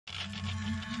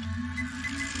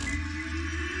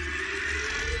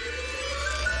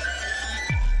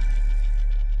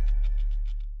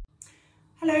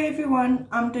Hello everyone,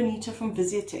 I'm Donita from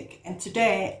Vizia, and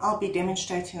today I'll be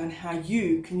demonstrating on how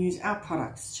you can use our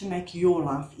products to make your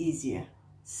life easier.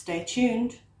 Stay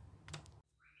tuned.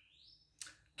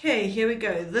 Okay, here we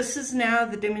go. This is now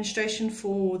the demonstration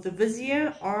for the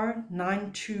Vizia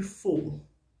R924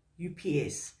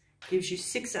 UPS. Gives you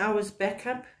 6 hours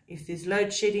backup if there's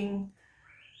load shedding,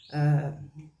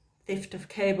 theft of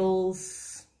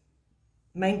cables,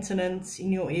 maintenance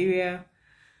in your area.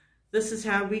 This is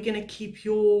how we're going to keep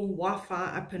your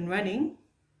Wi-Fi up and running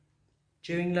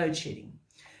during load shedding.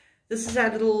 This is our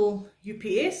little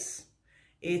UPS.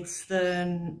 It's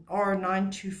the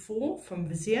R924 from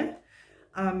Vizia.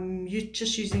 You're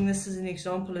just using this as an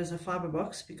example as a fiber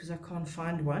box because I can't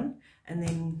find one, and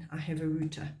then I have a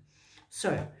router.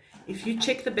 So if you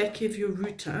check the back of your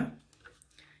router,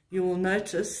 you will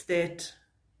notice that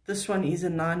this one is a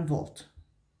 9 volt.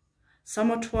 Some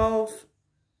are 12.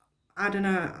 I don't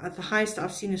know, the highest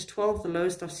I've seen is 12, the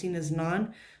lowest I've seen is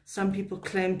 9. Some people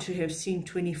claim to have seen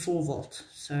 24 volt,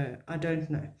 so I don't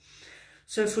know.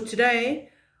 So for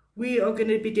today, we are going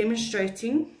to be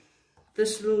demonstrating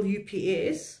this little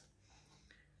UPS.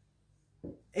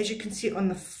 As you can see on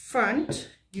the front,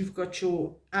 you've got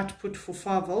your output for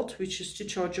 5 volt, which is to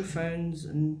charge your phones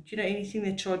and anything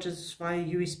that charges via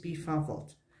USB 5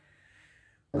 volt.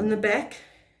 On the back,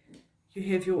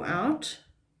 you have your out,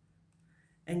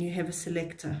 and you have a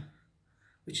selector,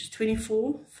 which is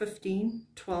 24, 15,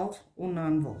 12 or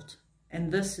 9 volt,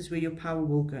 and this is where your power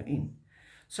will go in.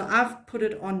 So I've put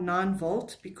it on 9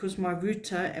 volt because my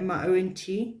router and my ONT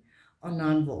are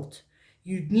 9 volt.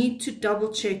 You need to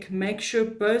double check, make sure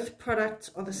both products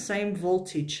are the same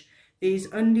voltage. There is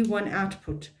only one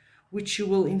output, which you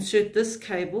will insert this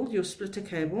cable, your splitter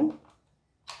cable,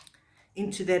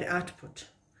 into that output.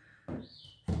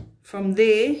 From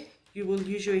there, you will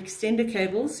use your extender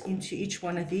cables into each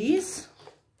one of these.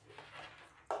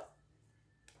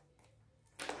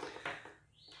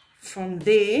 From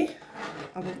there,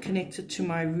 I will connect it to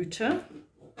my router,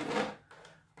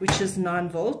 which is 9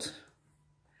 volt.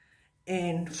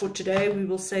 And for today, we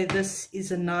will say this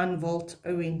is a 9 volt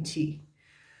ONT.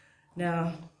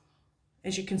 Now,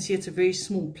 as you can see, it's a very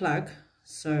small plug,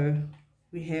 so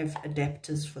we have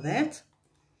adapters for that.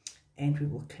 And we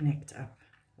will connect up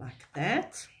like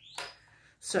that.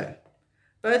 So,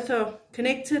 both are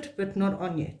connected but not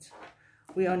on yet.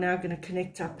 We are now going to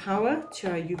connect our power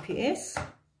to our UPS.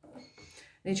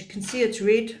 And as you can see, it's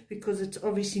red because it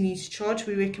obviously needs charge.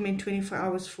 We recommend 24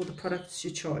 hours for the products to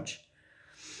charge.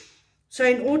 So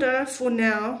in order for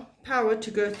now power to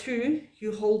go through,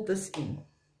 you hold this in.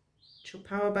 It's your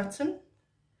power button,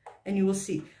 and you will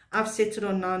see I've set it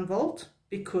on 9 volt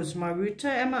because my router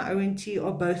and my ONT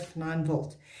are both 9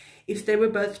 volt. If they were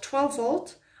both 12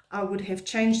 volt, I would have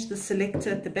changed the selector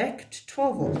at the back to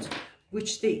 12 volt,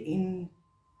 which the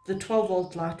 12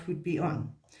 volt light would be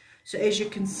on. So as you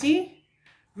can see,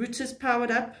 router's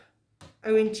powered up,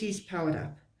 ONT's powered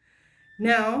up.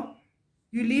 Now,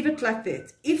 you leave it like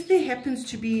that. If there happens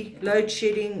to be load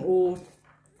shedding or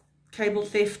cable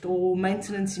theft or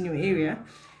maintenance in your area,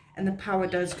 and the power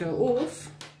does go off,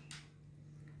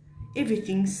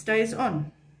 everything stays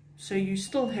on. So you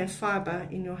still have fiber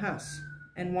in your house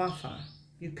and Wi-Fi.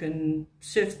 You can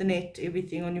surf the net,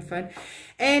 everything on your phone.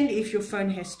 And if your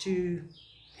phone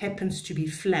happens to be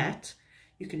flat,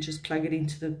 you can just plug it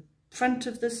into the front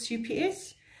of this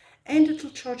UPS and it'll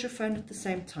charge your phone at the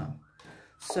same time.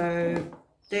 So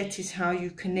that is how you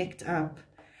connect up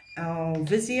our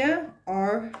Vizia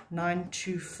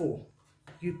R924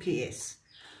 UPS.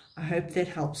 I hope that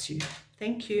helps you.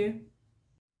 Thank you.